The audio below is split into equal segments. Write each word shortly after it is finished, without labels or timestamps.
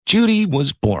Judy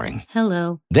was boring.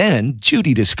 Hello. Then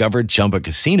Judy discovered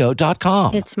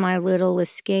ChumbaCasino.com. It's my little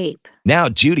escape. Now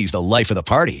Judy's the life of the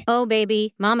party. Oh,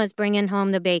 baby, mama's bringing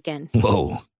home the bacon.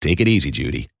 Whoa, take it easy,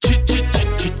 Judy.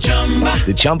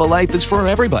 The Chumba life is for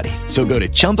everybody. So go to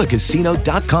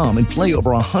ChumbaCasino.com and play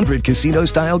over 100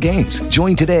 casino-style games.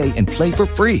 Join today and play for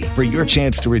free for your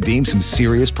chance to redeem some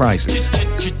serious prizes.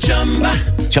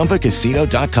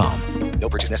 ChumbaCasino.com. No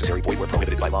purchase necessary. Void where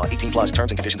prohibited by law. 18 plus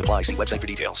terms and conditions apply. See website for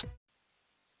details.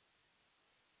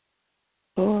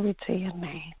 Glory to your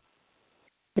name.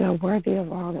 You are worthy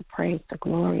of all the praise, the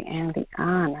glory, and the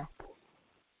honor.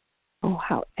 Oh,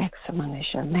 how excellent is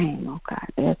your name, oh God.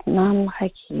 There's none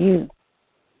like you.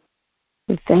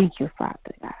 We thank you, Father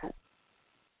God,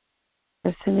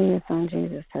 for sending your Son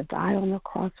Jesus to die on the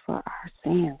cross for our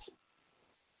sins.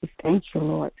 We thank you,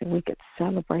 Lord, that we could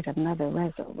celebrate another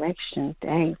resurrection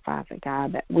day, Father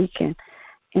God, that we can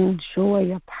enjoy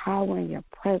your power and your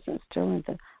presence during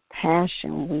the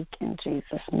Passion Week in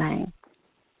Jesus' name.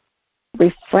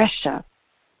 Refresh us,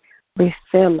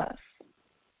 refill us,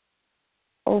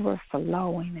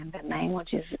 overflowing in the name of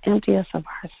Jesus. Empty us of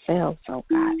ourselves, oh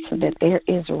God, so that there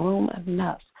is room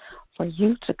enough for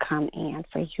you to come in,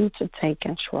 for you to take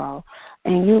control,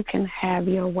 and you can have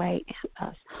your way in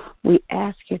us. We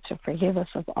ask you to forgive us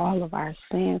of all of our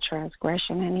sin,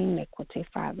 transgression, and iniquity,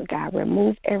 Father God.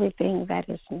 Remove everything that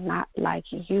is not like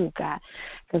you, God,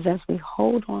 because as we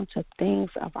hold on to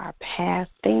things of our past,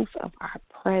 things of our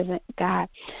present, God,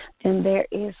 then there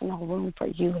is no room for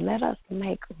you. Let us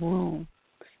make room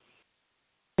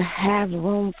to have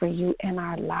room for you in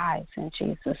our lives in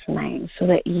Jesus' name, so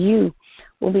that you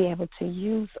will be able to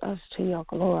use us to your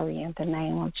glory in the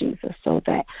name of Jesus, so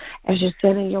that, as you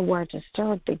said in your word, to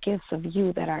stir up the gifts of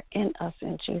you that are in us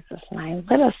in Jesus' name.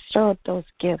 Let us stir up those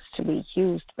gifts to be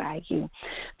used by you,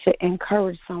 to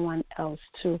encourage someone else,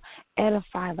 to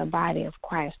edify the body of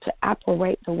Christ, to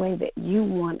operate the way that you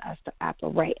want us to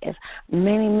operate as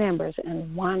many members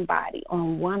in one body,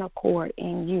 on one accord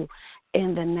in you.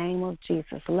 In the name of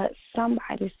Jesus, let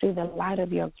somebody see the light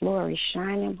of your glory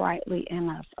shining brightly in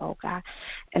us, oh God,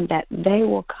 and that they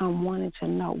will come wanting to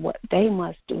know what they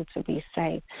must do to be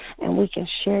saved. And we can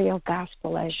share your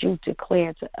gospel as you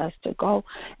declare to us to go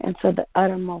into the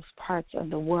uttermost parts of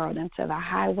the world, into the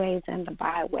highways and the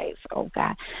byways, oh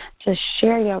God, to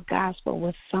share your gospel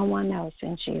with someone else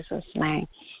in Jesus' name.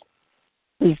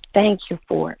 We thank you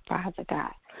for it, Father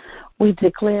God. We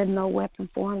declare no weapon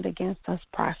formed against us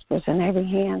prospers, and every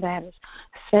hand that is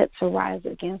set to rise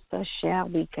against us shall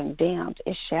be condemned.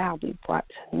 It shall be brought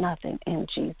to nothing in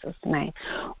Jesus' name.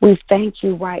 We thank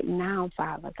you right now,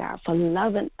 Father God, for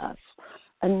loving us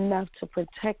enough to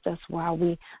protect us while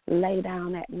we lay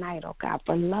down at night, oh God,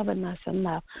 for loving us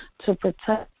enough to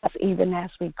protect us even as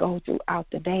we go throughout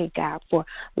the day, God, for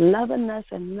loving us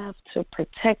enough to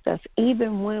protect us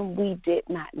even when we did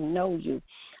not know you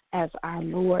as our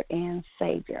Lord and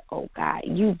Savior, oh God.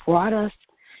 You brought us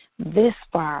this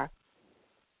far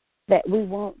that we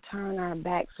won't turn our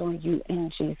backs on you in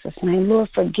Jesus' name. Lord,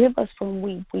 forgive us when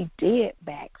we did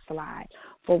backslide,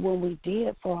 for when we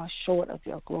did fall short of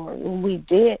your glory, when we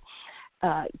did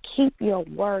keep your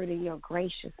word and your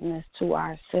graciousness to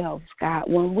ourselves, God.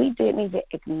 When we didn't even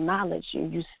acknowledge you,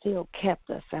 you still kept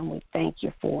us, and we thank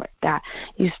you for it, God.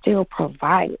 You still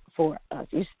provided for us.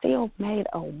 You still made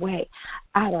a way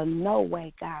out of no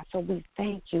way, God. So we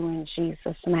thank you in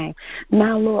Jesus' name.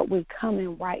 Now, Lord, we come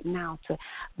in right now to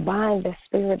bind the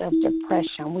spirit of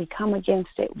depression. We come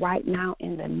against it right now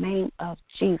in the name of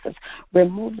Jesus.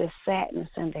 Remove the sadness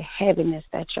and the heaviness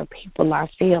that your people are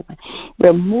feeling.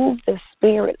 Remove the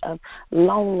spirit of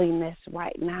loneliness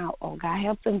right now, oh God.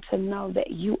 Help them to know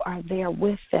that you are there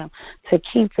with them to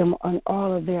keep them on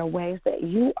all of their ways, that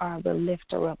you are the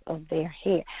lifter up of their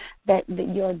head, that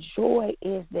your joy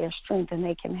is their strength, and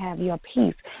they can have your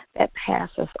peace that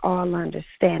passes all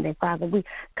understanding. Father, we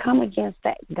come against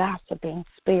that gossiping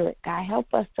spirit, God.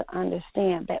 Help us to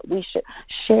understand that we should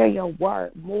share your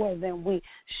word more than we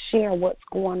share what's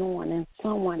going on in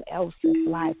someone else's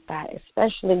life, God,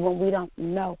 especially when we don't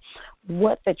know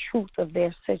what the truth of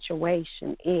their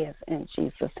situation is in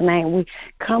Jesus' name. We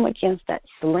come against that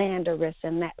slanderous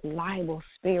and that libel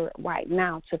spirit right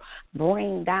now to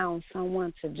bring down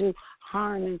someone to do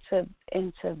harm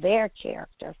into their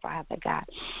character, Father God.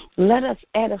 Let us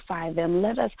edify them.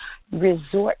 Let us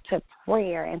resort to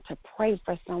prayer and to pray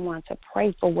for someone, to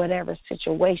pray for whatever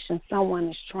situation someone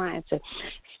is trying to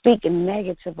speak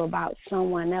negative about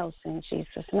someone else in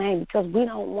Jesus' name, because we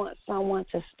don't want someone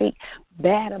to speak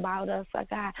bad about us, oh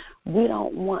God. We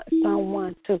don't want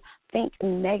someone to think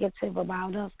negative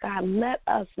about us, God. Let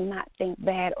us not think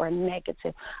bad or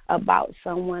negative about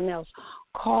someone else,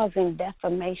 causing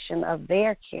defamation of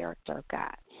their character,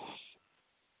 God.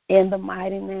 In the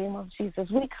mighty name of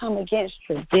Jesus, we come against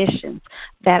traditions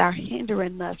that are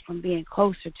hindering us from being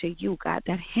closer to you, God,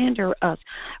 that hinder us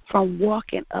from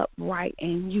walking upright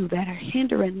in you, that are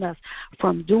hindering us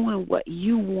from doing what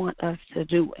you want us to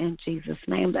do in Jesus'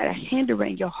 name, that are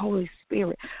hindering your Holy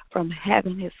Spirit from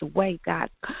having his way, God.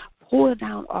 Pull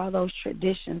down all those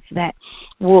traditions that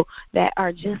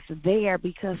are just there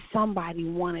because somebody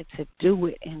wanted to do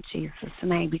it in Jesus'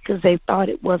 name, because they thought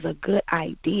it was a good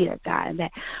idea, God, and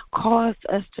that caused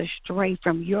us to stray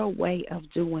from your way of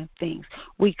doing things.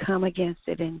 We come against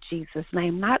it in Jesus'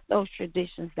 name. Not those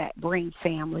traditions that bring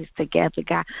families together,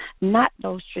 God. Not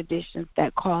those traditions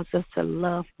that cause us to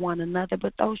love one another,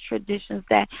 but those traditions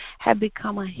that have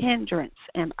become a hindrance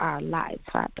in our lives,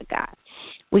 Father God.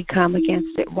 We come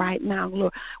against it right now,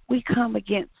 Lord. We come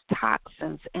against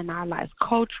toxins in our lives,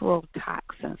 cultural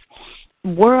toxins,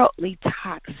 worldly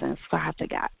toxins, Father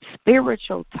God,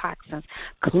 spiritual toxins.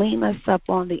 Clean us up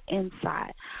on the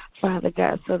inside, Father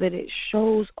God, so that it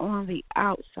shows on the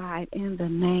outside in the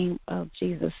name of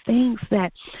Jesus. Things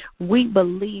that we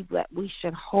believe that we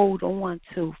should hold on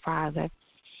to, Father,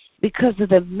 because of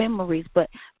the memories, but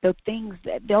those things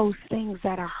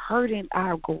that are hurting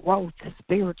our growth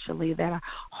spiritually, that are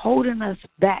holding us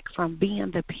back from being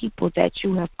the people that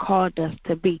you have called us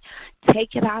to be.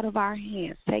 Take it out of our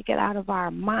hands. Take it out of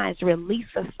our minds. Release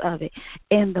us of it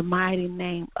in the mighty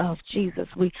name of Jesus.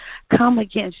 We come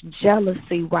against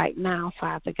jealousy right now,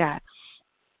 Father God.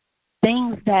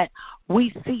 Things that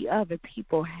we see other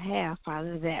people have,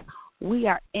 Father, that we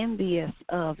are envious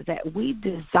of, that we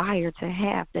desire to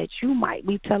have, that you might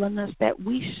be telling us that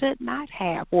we should not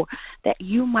have, or that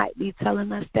you might be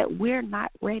telling us that we're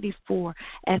not ready for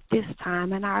at this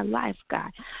time in our life,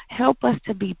 God. Help us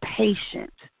to be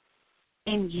patient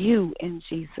in you in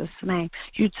Jesus' name.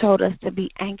 You told us to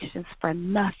be anxious for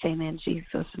nothing in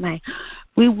Jesus' name.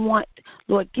 We want,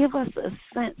 Lord, give us a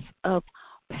sense of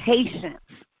patience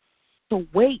to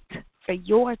wait for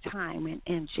your timing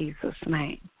in Jesus'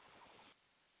 name.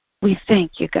 We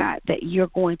thank you, God, that you're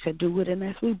going to do it in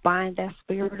us. We bind that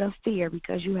spirit of fear,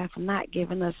 because you have not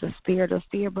given us a spirit of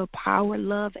fear, but power,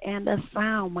 love, and a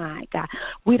sound mind, God.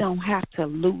 We don't have to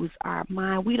lose our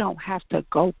mind. We don't have to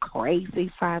go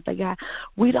crazy, Father God.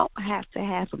 We don't have to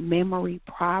have memory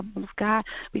problems, God,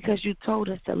 because you told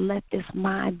us to let this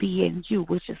mind be in you,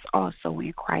 which is also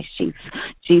in Christ Jesus.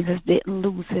 Jesus didn't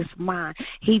lose his mind.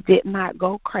 He did not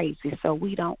go crazy, so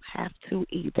we don't have to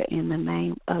either in the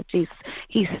name of Jesus.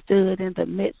 He stood in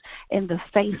the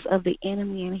face of the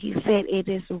enemy, and he said, it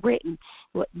is written,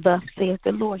 thus saith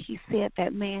the Lord. He said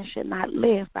that man should not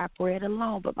live by bread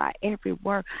alone, but by every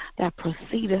word that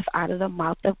proceedeth out of the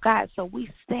mouth of God. So we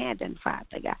stand in,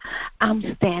 Father God. I'm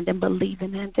standing,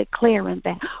 believing, and declaring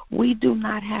that we do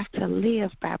not have to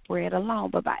live by bread alone,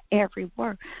 but by every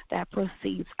word that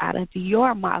proceeds out of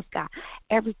your mouth, God.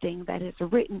 Everything that is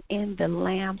written in the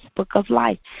Lamb's book of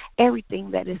life,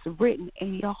 everything that is written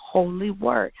in your holy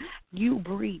word. You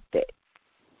breathed it.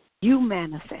 You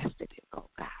manifested it, oh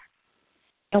God.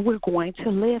 And we're going to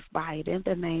live by it in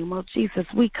the name of Jesus.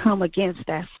 We come against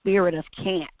that spirit of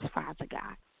can't, Father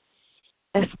God.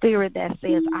 That spirit that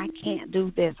says, I can't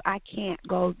do this, I can't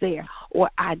go there, or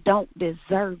I don't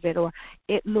deserve it, or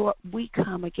it, Lord, we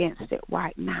come against it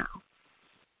right now.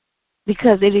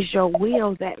 Because it is your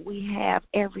will that we have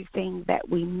everything that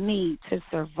we need to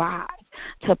survive,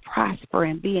 to prosper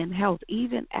and be in health,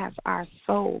 even as our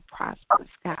soul prospers,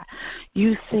 God.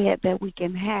 You said that we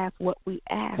can have what we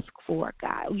ask for,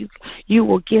 God. You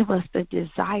will give us the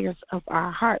desires of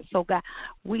our heart. So, God,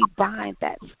 we bind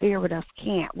that spirit of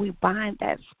can't. We bind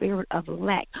that spirit of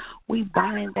lack. We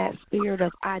bind that spirit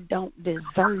of I don't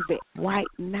deserve it right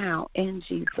now in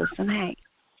Jesus' name.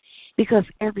 Because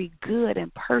every good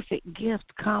and perfect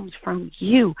gift comes from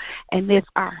you. And if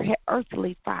our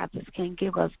earthly fathers can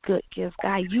give us good gifts,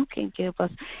 God, you can give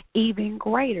us even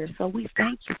greater. So we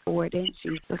thank you for it in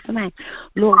Jesus' name.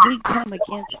 Lord, we come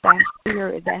against that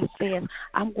spirit that says,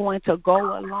 I'm going to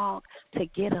go along to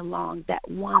get along, that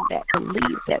one that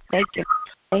believes that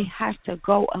they have to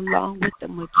go along with the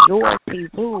majority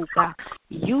rule, God.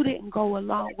 You didn't go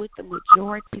along with the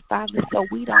majority, Father, so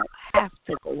we don't have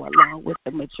to go along with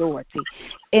the majority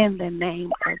in the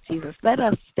name of Jesus. Let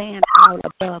us stand out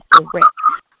above the rest.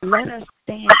 Let us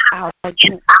stand out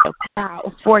against the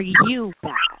crowd for you,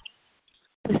 God,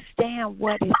 to stand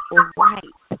what is right,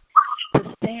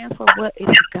 to stand for what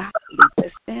is godly,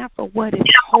 to stand for what is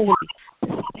holy,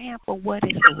 to stand for what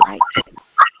is righteous.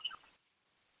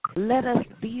 Let us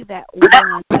be that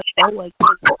one to go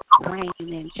against the grain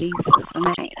in Jesus'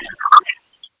 name,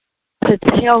 to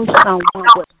tell someone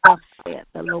what thus said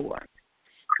the Lord,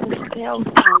 to tell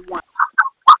someone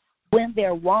when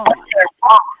they're wrong,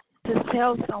 to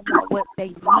tell someone what they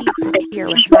need to hear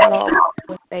and not always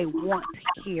what they want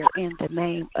to hear in the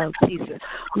name of Jesus.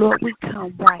 Lord, we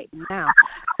come right now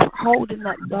holding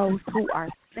up those who are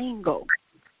single,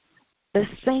 the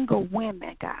single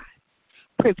women, God,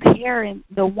 preparing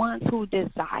the ones who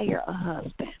desire a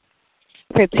husband.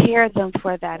 Prepare them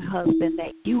for that husband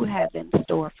that you have in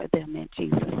store for them in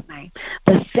Jesus' name.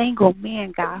 The single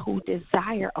men, God, who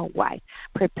desire a wife,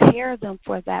 prepare them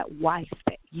for that wife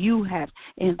that you have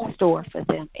in store for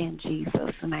them in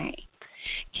Jesus' name.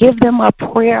 Give them a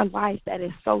prayer life that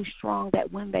is so strong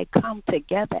that when they come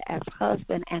together as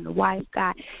husband and wife,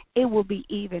 God, it will be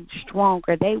even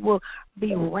stronger. They will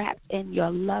be wrapped in your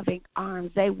loving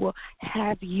arms. They will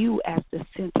have you as the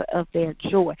center of their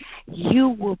joy. You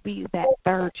will be that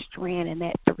third strand and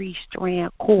that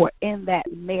three-strand cord in that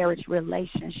marriage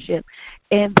relationship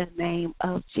in the name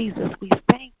of Jesus. We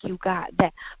thank you, God,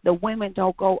 that the women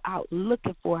don't go out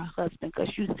looking for a husband,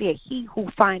 because you said he who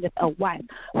findeth a wife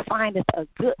findeth a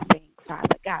good thing,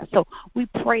 Father God. So we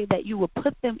pray that you will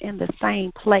put them in the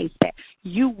same place that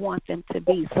you want them to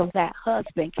be, so that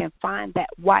husband can find that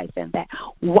wife, and that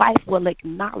wife will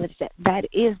acknowledge that that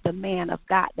is the man of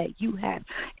God that you have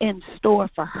in store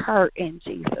for her in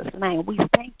Jesus' name. We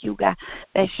thank you, God,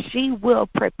 that she will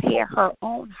prepare her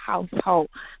own household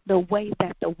the way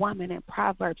that the woman in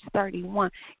Proverbs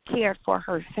 31 cared for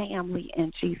her family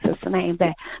in Jesus' name,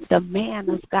 that the man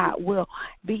of God will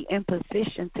be in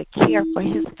position to care for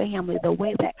his family the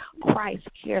way that Christ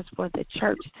cares for the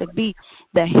church, to be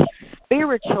the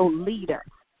spiritual leader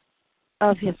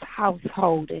of his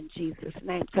household in Jesus'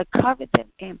 name, to cover them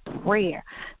in prayer,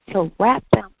 to wrap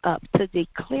them up, to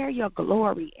declare your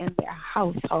glory in their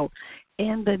household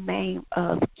in the name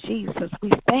of Jesus.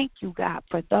 We thank you, God,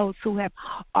 for those who have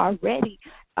already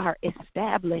are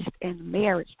established in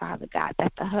marriage, Father God,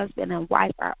 that the husband and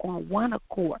wife are on one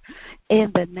accord in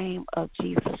the name of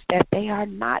Jesus, that they are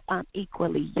not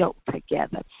unequally yoked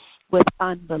together with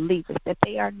unbelievers, that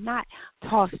they are not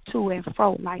tossed to and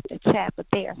fro like the chaff, but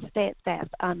they are steadfast,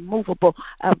 unmovable,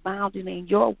 abounding in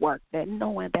your work, that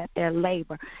knowing that their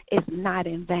labor is not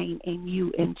in vain in you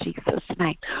in Jesus'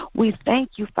 name. We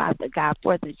thank you, Father God,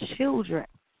 for the children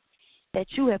that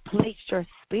you have placed your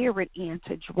spirit in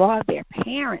to draw their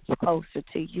parents closer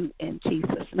to you in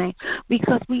Jesus' name,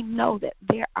 because we know that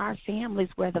there are families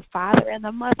where the father and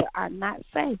the mother are not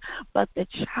saved, but the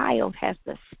child has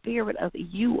the spirit of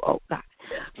you, oh God.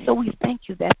 So we thank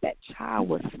you that that child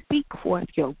will speak forth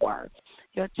your word.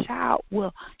 Your child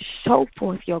will show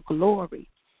forth your glory,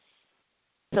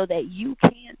 so that you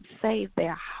can save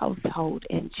their household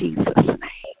in Jesus' name.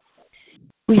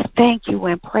 We thank you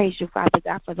and praise you, Father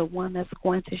God, for the one that's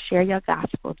going to share your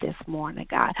gospel this morning,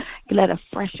 God. You let a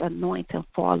fresh anointing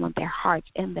fall on their hearts,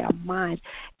 in their minds,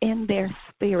 in their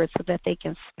spirits, so that they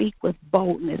can speak with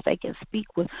boldness, they can speak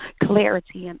with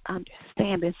clarity and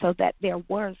understanding, so that their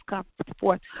words come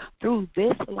forth through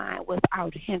this line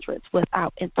without hindrance,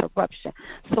 without interruption.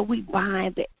 So we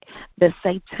bind the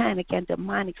satanic and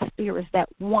demonic spirits that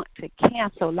want to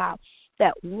cancel out,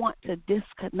 that want to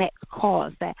disconnect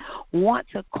calls, that want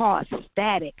to cause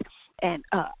static and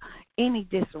any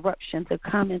disruption to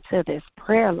come into this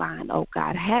prayer line, oh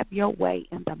God. Have your way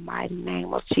in the mighty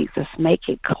name of Jesus. Make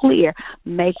it clear,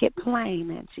 make it plain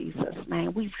in Jesus'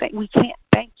 name. We can't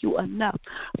thank you enough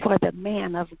for the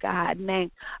man of God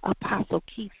named Apostle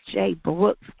Keith J.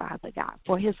 Brooks, Father God,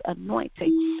 for his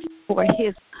anointing, for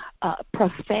his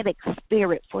prophetic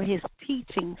spirit, for his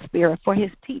teaching spirit, for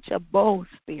his teachable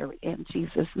spirit in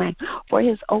Jesus' name, for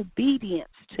his obedience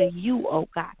to you, oh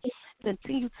God.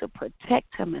 Continue to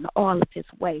protect him in all of his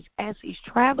ways as he's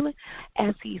traveling,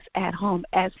 as he's at home,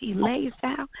 as he lays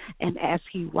down, and as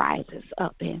he rises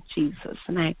up in Jesus'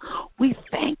 name. We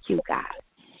thank you, God,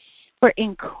 for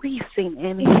increasing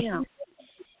in him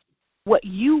what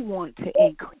you want to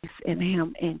increase in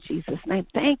him in Jesus' name.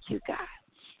 Thank you, God,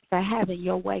 for having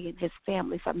your way in his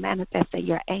family, for manifesting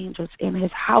your angels in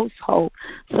his household,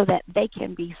 so that they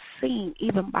can be seen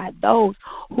even by those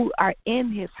who are in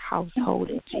his household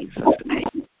in Jesus' name.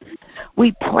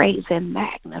 We praise and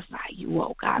magnify you,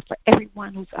 oh God, for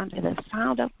everyone who's under the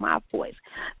sound of my voice,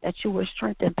 that you will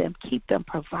strengthen them, keep them,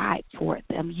 provide for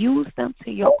them, use them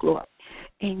to your glory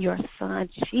in your Son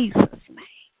Jesus' name.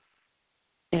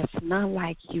 There's none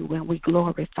like you, and we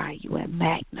glorify you and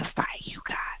magnify you,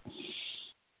 God,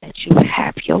 that you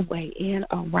have your way in,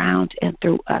 around, and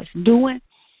through us, doing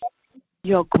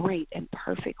your great and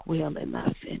perfect will in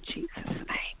us in Jesus'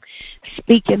 name.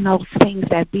 Speaking those things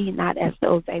that be not as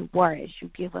though they were, as you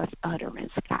give us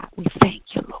utterance, God. We thank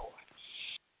you, Lord.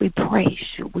 We praise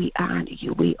you, we honor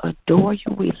you, we adore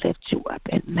you, we lift you up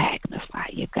and magnify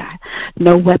you, God.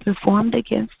 No weapon formed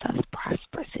against us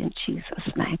prospers in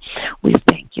Jesus' name. We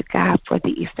thank you, God, for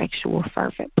the effectual,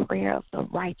 fervent prayer of the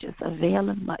righteous,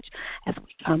 availing much as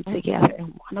we come together in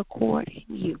one accord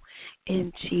in you,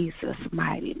 in Jesus'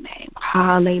 mighty name.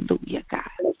 Hallelujah,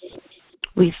 God.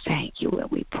 We thank you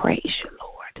and we praise you,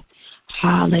 Lord.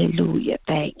 Hallelujah.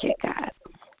 Thank you, God,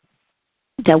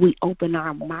 that we open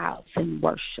our mouths in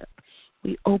worship.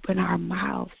 We open our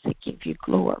mouths to give you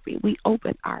glory. We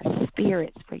open our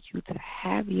spirits for you to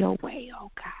have your way, oh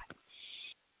God,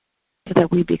 so that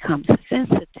we become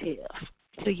sensitive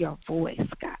to your voice,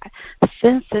 God,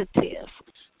 sensitive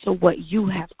to what you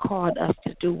have called us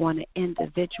to do on an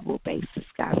individual basis,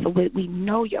 God, so we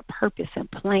know your purpose and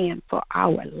plan for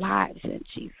our lives in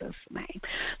Jesus' name,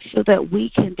 so that we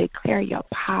can declare your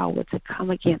power to come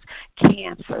against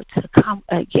cancer, to come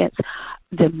against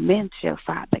dementia,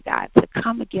 Father God, to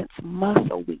come against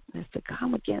muscle weakness, to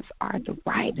come against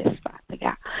arthritis, Father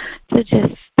God, to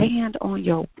just stand on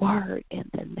your word in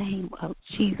the name of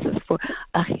Jesus for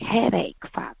a headache,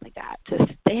 Father God,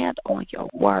 to stand on your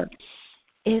word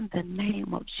in the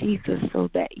name of Jesus, so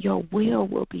that your will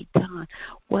be done.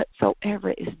 Whatsoever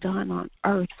is done on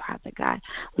earth, Father God,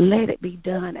 let it be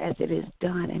done as it is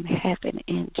done in heaven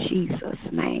in Jesus'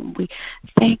 name. We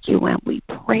thank you and we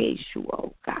praise you,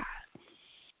 oh God.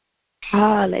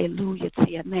 Hallelujah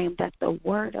to your name, that the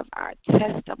word of our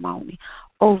testimony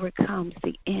overcomes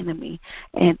the enemy.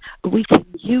 And we can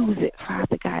use it,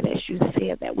 Father God, as you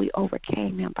said, that we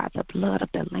overcame him by the blood of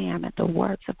the Lamb and the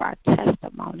words of our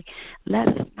testimony. Let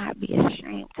us not be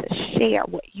ashamed to share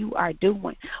what you are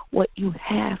doing, what you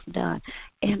have done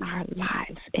in our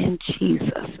lives in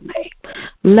Jesus' name.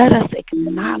 Let us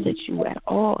acknowledge you at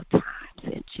all times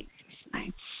in Jesus'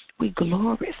 name. We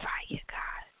glorify you, God.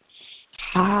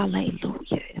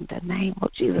 Hallelujah. In the name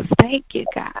of Jesus. Thank you,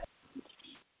 God.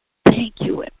 Thank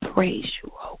you and praise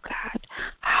you, oh God.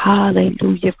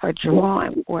 Hallelujah, for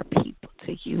drawing more people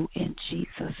to you in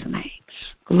Jesus' name.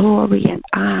 Glory and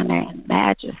honor and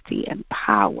majesty and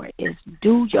power is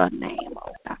due your name,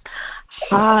 oh God.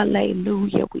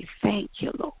 Hallelujah. We thank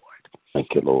you, Lord.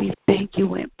 Thank you, Lord. We thank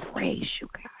you and praise you,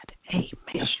 God. Amen.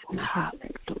 Yes,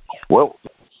 Hallelujah. Well,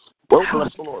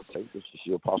 bless the Lord. This is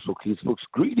your Apostle Keith Brooks.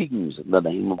 Greetings in the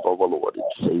name of our Lord and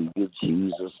Savior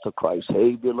Jesus the Christ.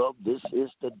 Hey, beloved, this is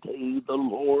the day the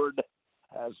Lord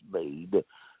has made.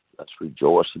 Let's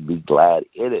rejoice and be glad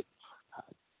in it.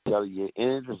 I tell you, it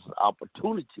is an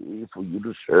opportunity for you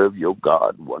to serve your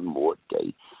God one more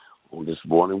day. Well, this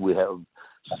morning we have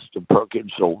Sister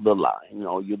Perkins on the line.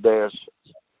 Are you there,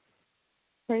 sis?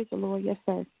 Praise the Lord. Yes,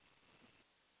 sir.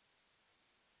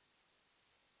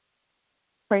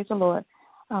 Praise the Lord.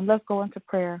 Let's go into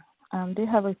prayer. Dear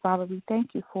Heavenly Father, we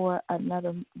thank you for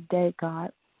another day,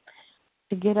 God,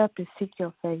 to get up and seek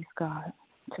your face, God,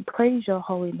 to praise your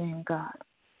holy name, God.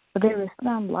 For there is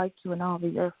none like you in all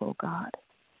the earth, oh God.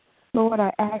 Lord,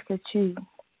 I ask that you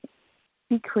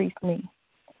decrease me,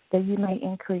 that you may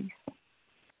increase.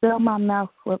 Fill my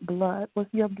mouth with blood, with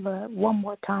your blood, one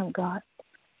more time, God,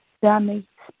 that I may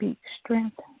speak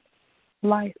strength,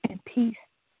 life, and peace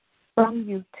from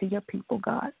you to your people,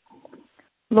 God.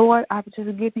 Lord, I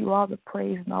just give you all the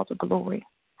praise and all the glory.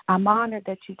 I'm honored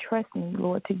that you trust me,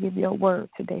 Lord, to give your word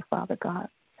today, Father God.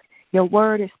 Your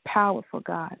word is powerful,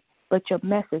 God, but your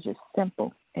message is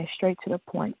simple and straight to the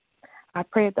point. I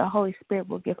pray that the Holy Spirit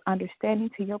will give understanding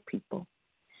to your people.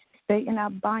 Satan, I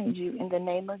bind you in the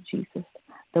name of Jesus.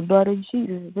 The blood of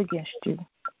Jesus is against you.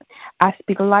 I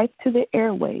speak life to the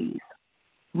airways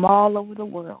from all over the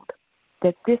world,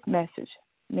 that this message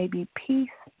may be peace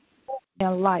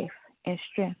and life and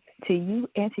strength to you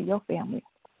and to your family.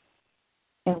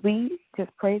 And we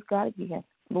just praise God again.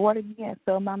 Lord, again,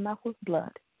 fill my mouth with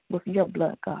blood, with your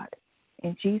blood, God.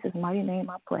 In Jesus' mighty name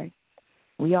I pray.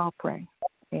 We all pray.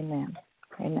 Amen.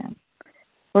 Amen.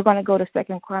 We're going to go to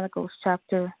 2 Chronicles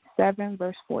chapter 7,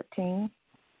 verse 14,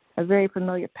 a very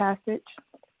familiar passage.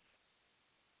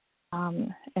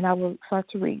 And I will start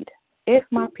to read. If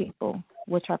my people,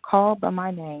 which are called by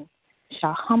my name,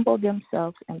 shall humble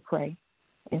themselves and pray,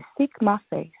 and seek my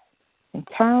face, and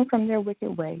turn from their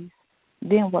wicked ways,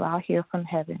 then will I hear from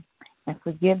heaven, and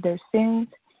forgive their sins,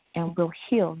 and will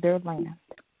heal their land.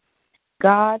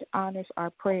 God honors our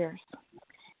prayers.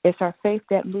 It's our faith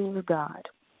that moves God.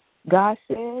 God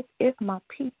says, if my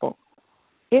people,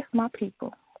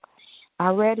 I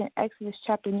read in Exodus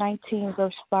chapter 19,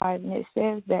 verse 5, and it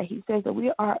says that he says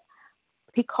that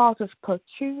he calls us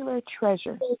peculiar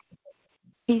treasure.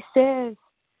 He says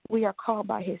we are called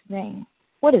by his name.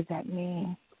 What does that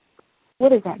mean? What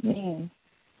does that mean?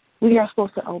 We are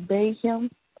supposed to obey him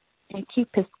and keep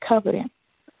his covenant.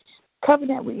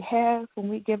 Covenant we have when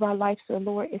we give our lives to the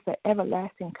Lord is an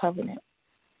everlasting covenant.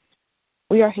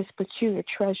 We are his peculiar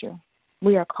treasure.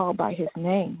 We are called by his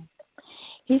name.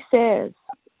 He says,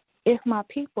 if my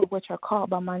people which are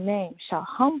called by my name shall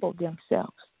humble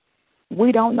themselves.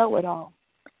 We don't know it all,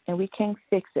 and we can't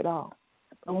fix it all.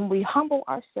 But when we humble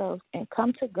ourselves and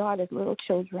come to God as little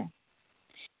children,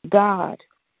 God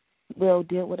will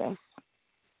deal with us.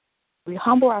 We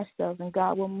humble ourselves and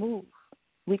God will move.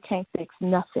 We can't fix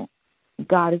nothing.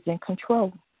 God is in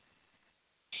control.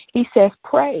 He says,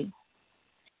 pray.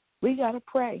 We got to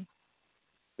pray.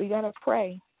 We got to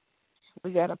pray.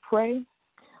 We got to pray.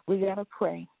 We got to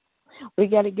pray. We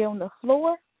got to get on the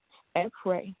floor and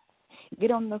pray.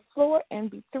 Get on the floor and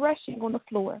be threshing on the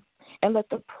floor and let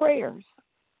the prayers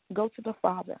go to the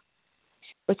Father.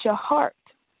 But your heart,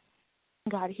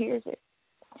 God hears it.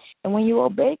 And when you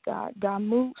obey God, God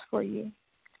moves for you.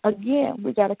 Again,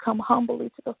 we got to come humbly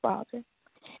to the Father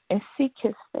and seek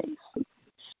his face.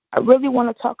 I really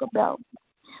want to talk about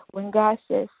when God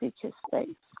says seek his face.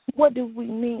 What do we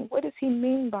mean? What does he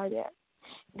mean by that?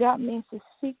 God means to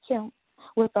seek him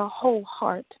with a whole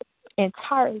heart,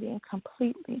 entirely and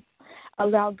completely.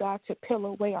 Allow God to peel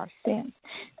away our sins,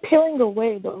 peeling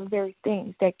away those very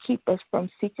things that keep us from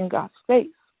seeking God's face.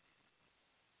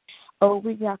 Oh,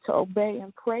 we got to obey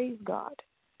and praise God.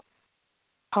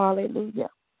 Hallelujah.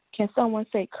 Can someone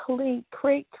say, create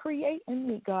in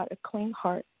me, God, a clean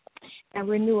heart and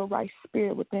renew a right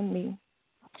spirit within me.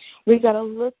 We got to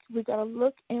look,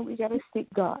 and we got to seek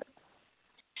God.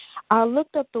 I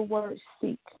looked up the word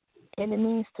seek, and it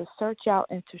means to search out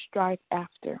and to strive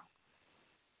after.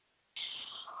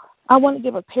 I want to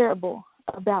give a parable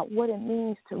about what it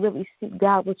means to really seek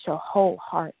God with your whole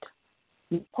heart.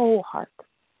 Your whole heart.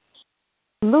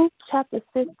 Luke chapter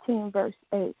 15, verse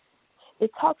 8. It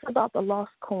talks about the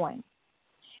lost coin.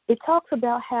 It talks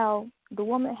about how the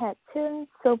woman had 10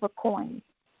 silver coins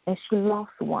and she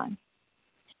lost one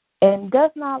and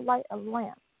does not light a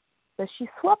lamp, but she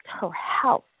swept her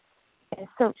house and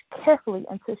searched carefully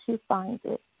until she finds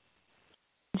it.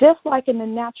 Just like in the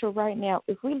natural right now,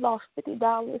 if we lost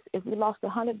 $50, if we lost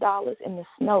 $100 in the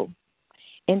snow,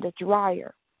 in the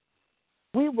dryer,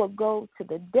 we will go to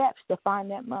the depths to find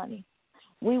that money.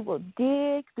 We will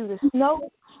dig through the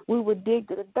snow. We will dig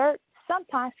through the dirt.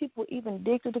 Sometimes people even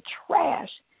dig through the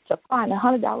trash to find a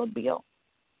 $100 bill.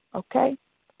 Okay?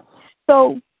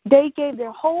 So they gave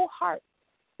their whole heart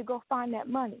to go find that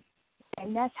money.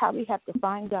 And that's how we have to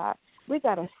find God. We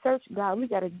got to search God. We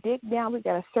got to dig down. We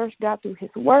got to search God through his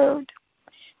word,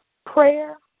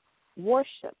 prayer,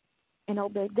 worship, and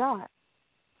obey God.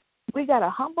 We got to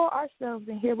humble ourselves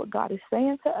and hear what God is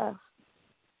saying to us.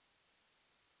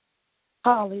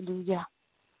 Hallelujah.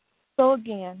 So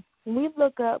again, when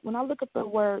I look up the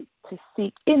word to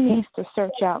seek, it means to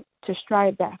search out, to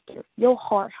strive after. Your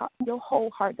whole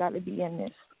heart got to be in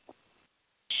this.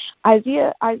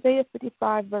 Isaiah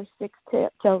 55 verse 6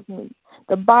 tells me,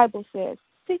 the Bible says,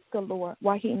 seek the Lord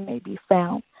while he may be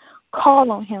found.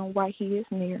 Call on him while he is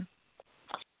near.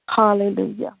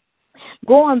 Hallelujah.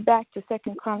 Going back to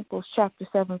 2 Chronicles chapter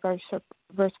 7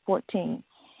 verse 14.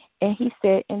 And he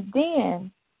said, and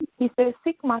then he said,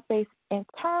 seek my face and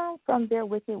turn from their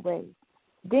wicked ways.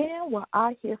 Then will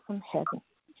I hear from heaven,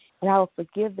 and I will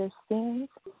forgive their sins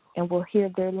and will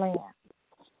heal their land.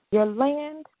 Your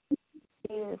land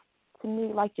is, to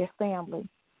me, like your family,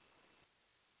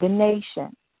 the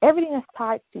nation. Everything is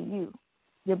tied to you,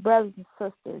 your brothers and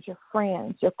sisters, your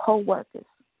friends, your co-workers.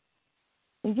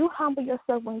 When you humble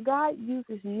yourself, when God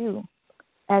uses you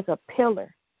as a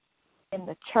pillar in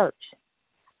the church,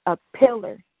 a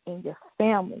pillar in your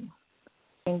family,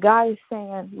 and God is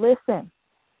saying, listen,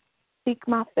 seek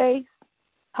my face,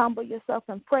 humble yourself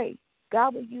and pray.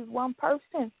 God will use one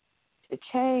person to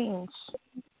change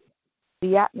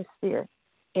the atmosphere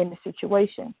in the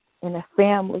situation, in the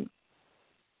family.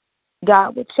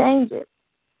 God will change it.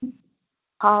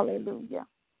 Hallelujah.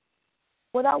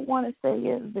 What I want to say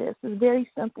is this. It's very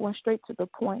simple and straight to the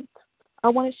point. I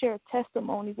want to share a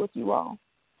testimony with you all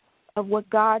of what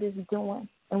God is doing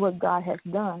and what God has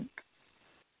done.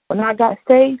 When I got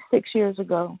saved 6 years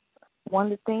ago, one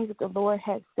of the things that the Lord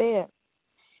had said,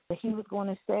 that he was going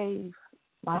to save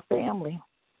my family.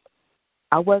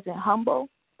 I wasn't humble.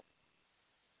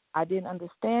 I didn't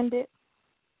understand it.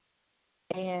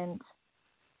 And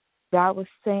God was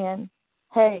saying,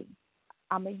 hey,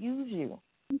 I'm going to use you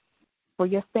for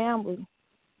your family,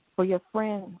 for your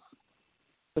friends,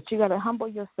 but you got to humble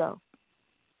yourself.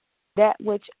 That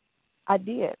which I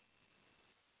did.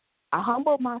 I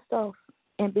humbled myself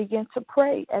and began to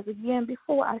pray. As again,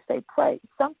 before I say pray,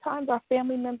 sometimes our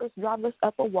family members drive us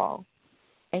up a wall.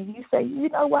 And you say, you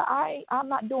know what, I'm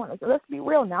not doing this. Let's be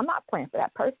real now. I'm not praying for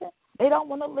that person. They don't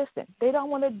want to listen. They don't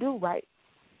want to do right.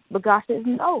 But God says,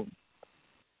 no.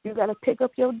 You got to pick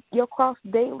up your cross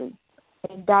daily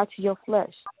and die to your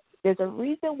flesh. There's a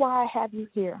reason why I have you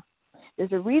here.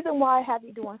 There's a reason why I have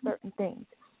you doing certain things.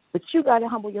 But you got to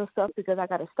humble yourself because I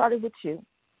got to start it with you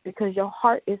because your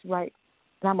heart is right.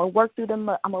 And I'm going to work through the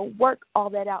mud. I'm going to work all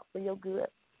that out for your good.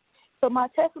 So my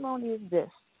testimony is this.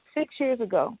 6 years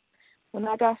ago, when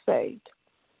I got saved,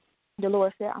 the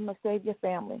Lord said, I'm going to save your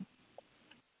family.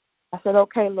 I said,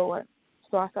 okay, Lord.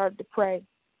 So I started to pray,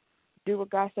 do what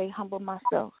God say, humble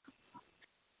myself.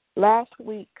 Last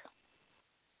week,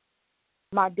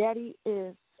 my daddy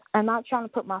is, I'm not trying to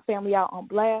put my family out on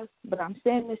blast, but I'm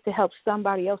saying this to help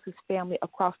somebody else's family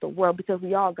across the world because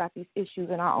we all got these issues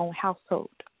in our own household.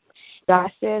 God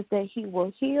says that he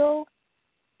will heal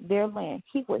their land.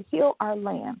 He will heal our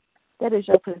land. That is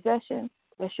your possession.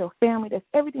 That's your family. That's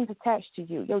everything's attached to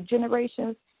you, your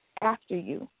generations after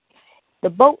you. The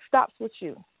boat stops with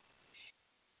you.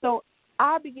 So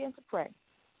I began to pray.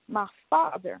 My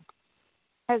father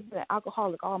has been an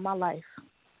alcoholic all my life.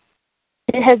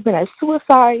 There has been a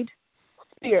suicide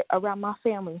spirit around my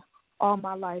family all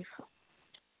my life.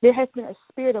 There has been a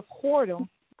spirit of whoredom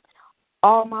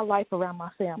all my life around my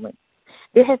family.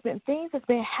 There has been things that's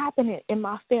been happening in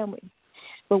my family.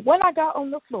 But when I got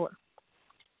on the floor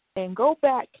and go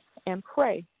back and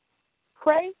pray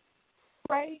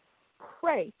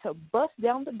to bust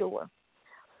down the door,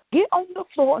 get on the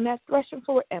floor, on that threshing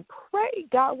floor, and pray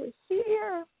God will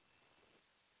hear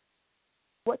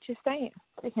what you're saying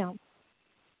to him.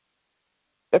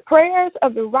 The prayers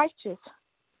of the righteous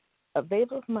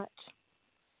availeth much.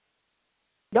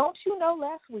 Don't you know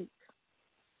last week,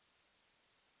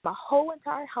 my whole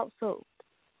entire household,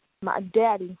 my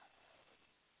daddy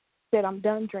said, I'm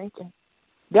done drinking.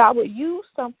 God would use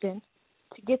something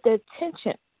to get the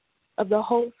attention of the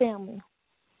whole family.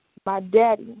 My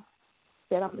daddy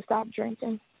said, I'm going to stop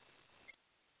drinking.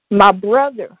 My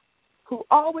brother, who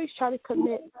always tried to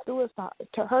commit suicide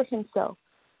to hurt himself,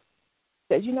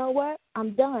 said, you know what?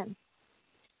 I'm done.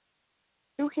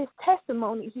 Through his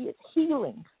testimony, he is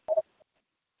healing.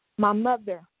 My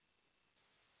mother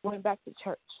went back to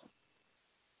church.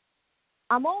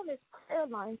 I'm on this prayer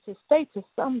line to say to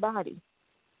somebody,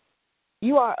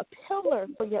 you are a pillar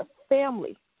for your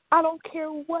family. I don't care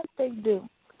what they do.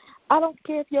 I don't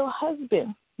care if your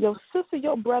husband, your sister,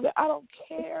 your brother, I don't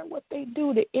care what they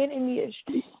do. The enemy is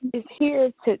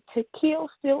here to kill,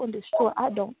 steal, and destroy. I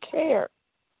don't care.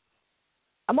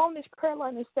 I'm on this prayer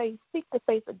line to say, seek the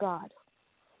face of God.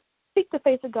 Seek the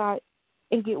face of God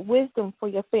and get wisdom for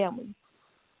your family.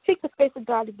 Seek the face of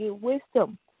God to get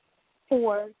wisdom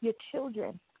for your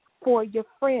children, for your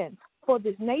friends, for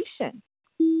this nation.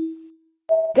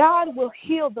 God will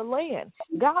heal the land.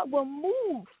 God will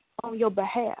move on your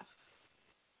behalf.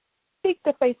 Seek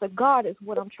the face of God is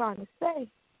what I'm trying to say.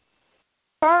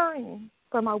 Turn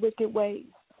from our wicked ways.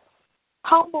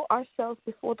 Humble ourselves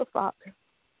before the Father.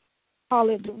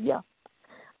 Hallelujah.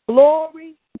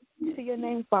 Glory to your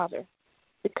name, Father,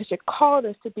 because you called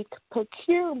us to be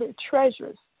peculiar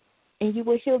treasures, and you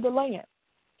will heal the land.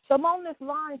 So I'm on this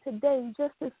line today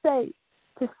just to say,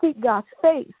 to seek God's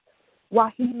face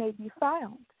while he may be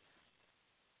found.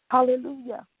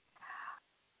 Hallelujah.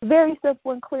 Very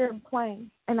simple and clear and plain.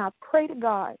 And I pray to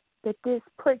God that this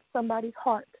pricks somebody's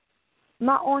heart. I'm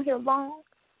not on here long,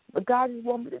 but God just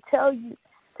wants me to tell you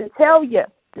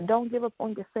that don't give up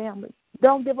on your family.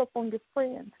 Don't give up on your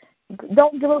friends.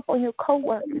 Don't give up on your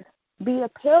coworkers. Be a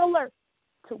pillar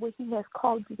to what he has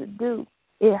called you to do.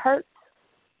 It hurts.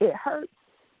 It hurts.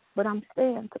 But I'm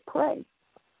staying to pray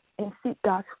and seek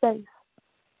God's face.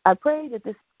 I pray that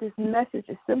this message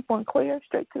is simple and clear,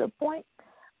 straight to the point.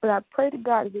 But I pray to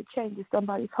God that it changes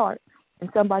somebody's heart and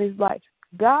somebody's life.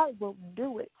 God will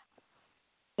do it.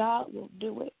 God will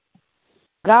do it.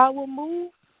 God will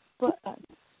move for us.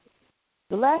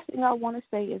 The last thing I want to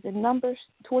say is in Numbers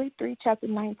 23, chapter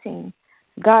 19,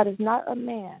 God is not a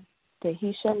man that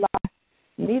he shall lie,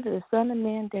 neither the son of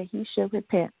man that he shall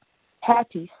repent. Hath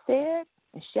he said,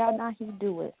 and shall not he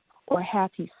do it? Or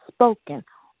hath he spoken,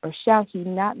 or shall he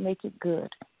not make it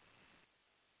good?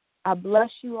 I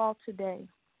bless you all today,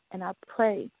 and I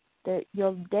pray that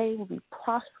your day will be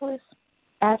prosperous.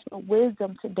 Ask for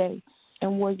wisdom today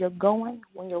and where you're going,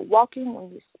 when you're walking, when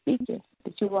you're speaking,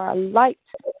 that you are a light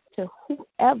to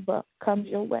whoever comes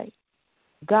your way.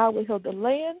 God will heal the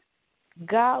land.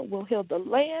 God will heal the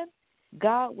land.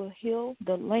 God will heal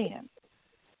the land.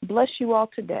 Bless you all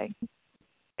today.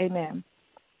 Amen.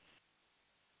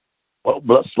 Well,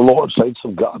 bless the Lord, saints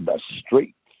of God. That's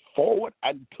straightforward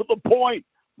and to the point.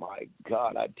 My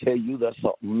God, I tell you, that's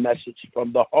a message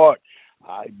from the heart.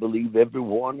 I believe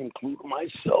everyone, including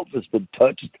myself, has been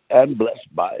touched and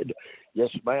blessed by it. Yes,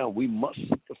 ma'am, we must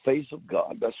seek the face of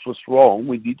God. That's what's wrong.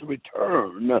 We need to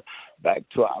return back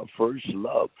to our first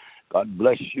love. God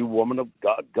bless you, woman of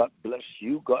God. God bless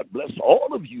you. God bless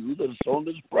all of you that's on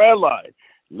this prayer line.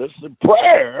 Listen,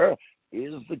 prayer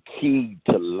is the key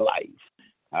to life.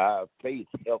 Our faith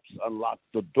helps unlock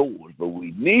the doors, but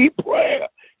we need prayer.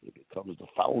 It becomes the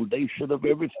foundation of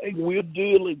everything we're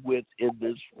dealing with in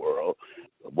this world.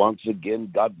 Once again,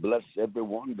 God bless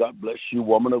everyone. God bless you,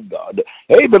 woman of God.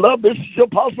 Hey, beloved, this is your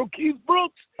Apostle Keith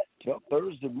Brooks. Till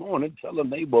Thursday morning, tell a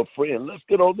neighbor, friend, let's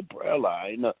get on the prayer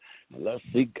line. And let's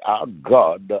seek our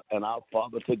God and our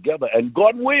Father together. And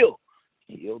God will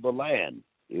heal the land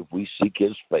if we seek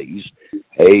his face.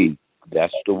 Hey,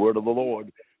 that's the word of the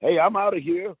Lord. Hey, I'm out of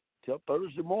here till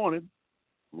Thursday morning.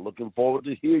 Looking forward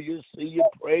to hear you, see you,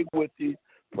 pray with you,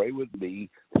 pray with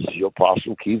me. This is your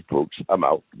Apostle Keith Brooks. I'm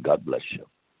out. God bless you.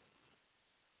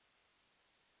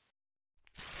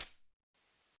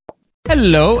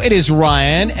 Hello, it is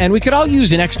Ryan, and we could all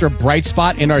use an extra bright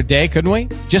spot in our day, couldn't we?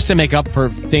 Just to make up for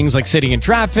things like sitting in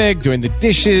traffic, doing the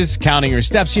dishes, counting your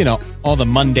steps, you know, all the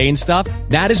mundane stuff.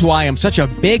 That is why I'm such a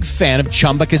big fan of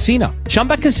Chumba Casino.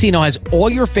 Chumba Casino has all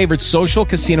your favorite social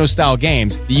casino-style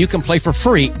games that you can play for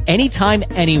free anytime,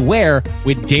 anywhere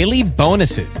with daily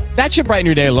bonuses. That should brighten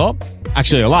your day a little.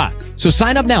 Actually, a lot. So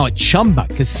sign up now at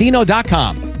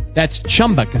ChumbaCasino.com. That's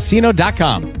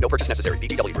ChumbaCasino.com. No purchase necessary.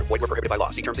 VGW Group. Void where prohibited by law.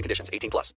 See terms and conditions. 18+.